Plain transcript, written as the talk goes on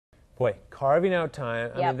Boy, carving out time.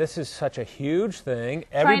 I Yep. mean, this is such a huge thing.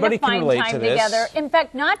 Everybody can Trying to relate find to time this. together. In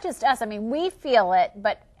fact, not just us. I mean, we feel it,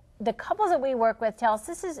 but the couples that we work with tell us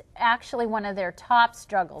this is actually one of their top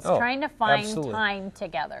struggles, Oh, trying to find absolutely. time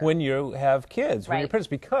together. When you have kids, when you're Right. parents,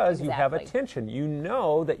 because you have Exactly. attention. You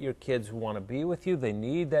know that your kids want to be with you. They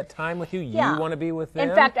need that time with you. Yeah. You want to be with them.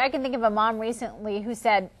 In fact, I can think of a mom recently who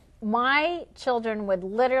said, my children would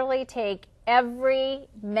literally take every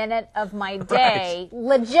minute of my day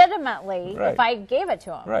legitimately Right. if I gave it to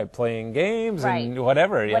them. Right, playing games Right. and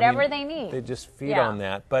whatever. Whatever they need. They just feed Yeah. on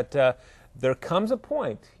that. But there comes a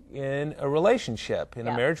point in a relationship, in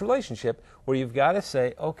a Yeah. marriage relationship, where you've got to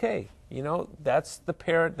say, okay, you know, that's the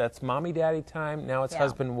parent, that's mommy daddy time, now it's Yeah.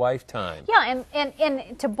 husband wife time. Yeah,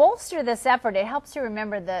 and to bolster this effort, it helps you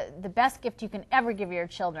remember the best gift you can ever give your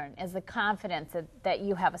children is the confidence that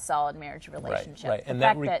you have a solid marriage relationship. Right. The And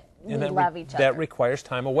fact that, that we and love each other. that requires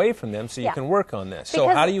time away from them so you Yeah. can work on this. So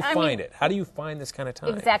Because, how do you I find mean- it? How do you find this kind of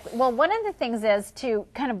time? Exactly. Well, one of the things is to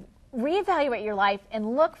kind of reevaluate your life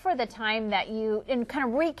and look for the time that and kind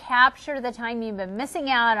of recapture the time you've been missing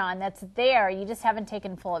out on that's there. You just haven't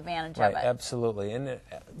taken full advantage Right, of it. absolutely. And,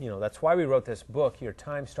 you know, that's why we wrote this book, Your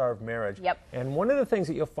Time-Starved Marriage. Yep. And one of the things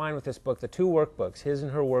that you'll find with this book, the two workbooks, his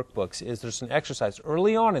and her workbooks, is there's an exercise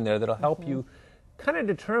early on in there that'll help you kind of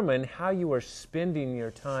determine how you are spending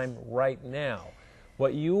your time right now.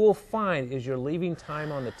 What you will find is you're leaving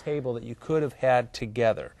time on the table that you could have had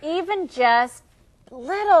together. Even just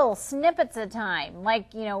little snippets of time,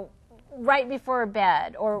 like, you know, right before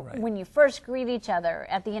bed or when you first greet each other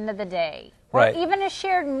at the end of the day. Or Right. even a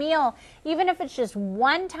shared meal, even if it's just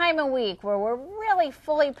one time a week where we're really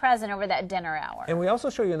fully present over that dinner hour. And we also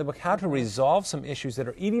show you in the book how to resolve some issues that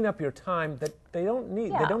are eating up your time that they don't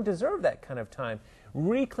need. They Yeah. don't deserve that kind of time.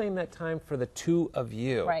 Reclaim that time for the two of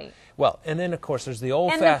you. Right. Well, and then, of course, there's the And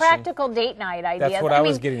old-fashioned... the practical date night ideas. That's what I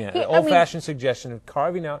was mean, getting at. he- The I mean, old-fashioned suggestion of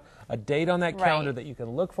carving out a date on that Right. calendar that you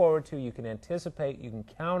can look forward to, you can anticipate, you can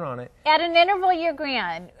count on it. At an interval year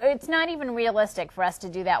grand, it's not even realistic for us to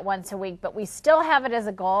do that once a week, but we still have it as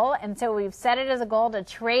a goal, and so we've set it as a goal to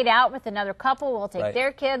trade out with another couple. We'll take Right.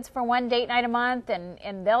 their kids for one date night a month,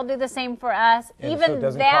 and they'll do the same for us. And even so it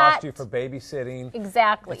doesn't that, cost you for babysitting.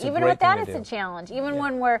 exactly. That's a Even great with that, thing to it's a do. challenge. Even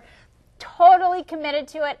when we're totally committed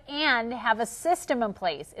to it and have a system in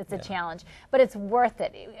place, it's a challenge, but it's worth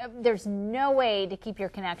it. There's no way to keep your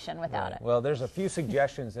connection without it. Well, there's a few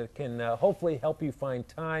suggestions that can hopefully help you find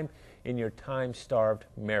time in your time-starved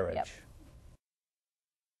marriage. Yep.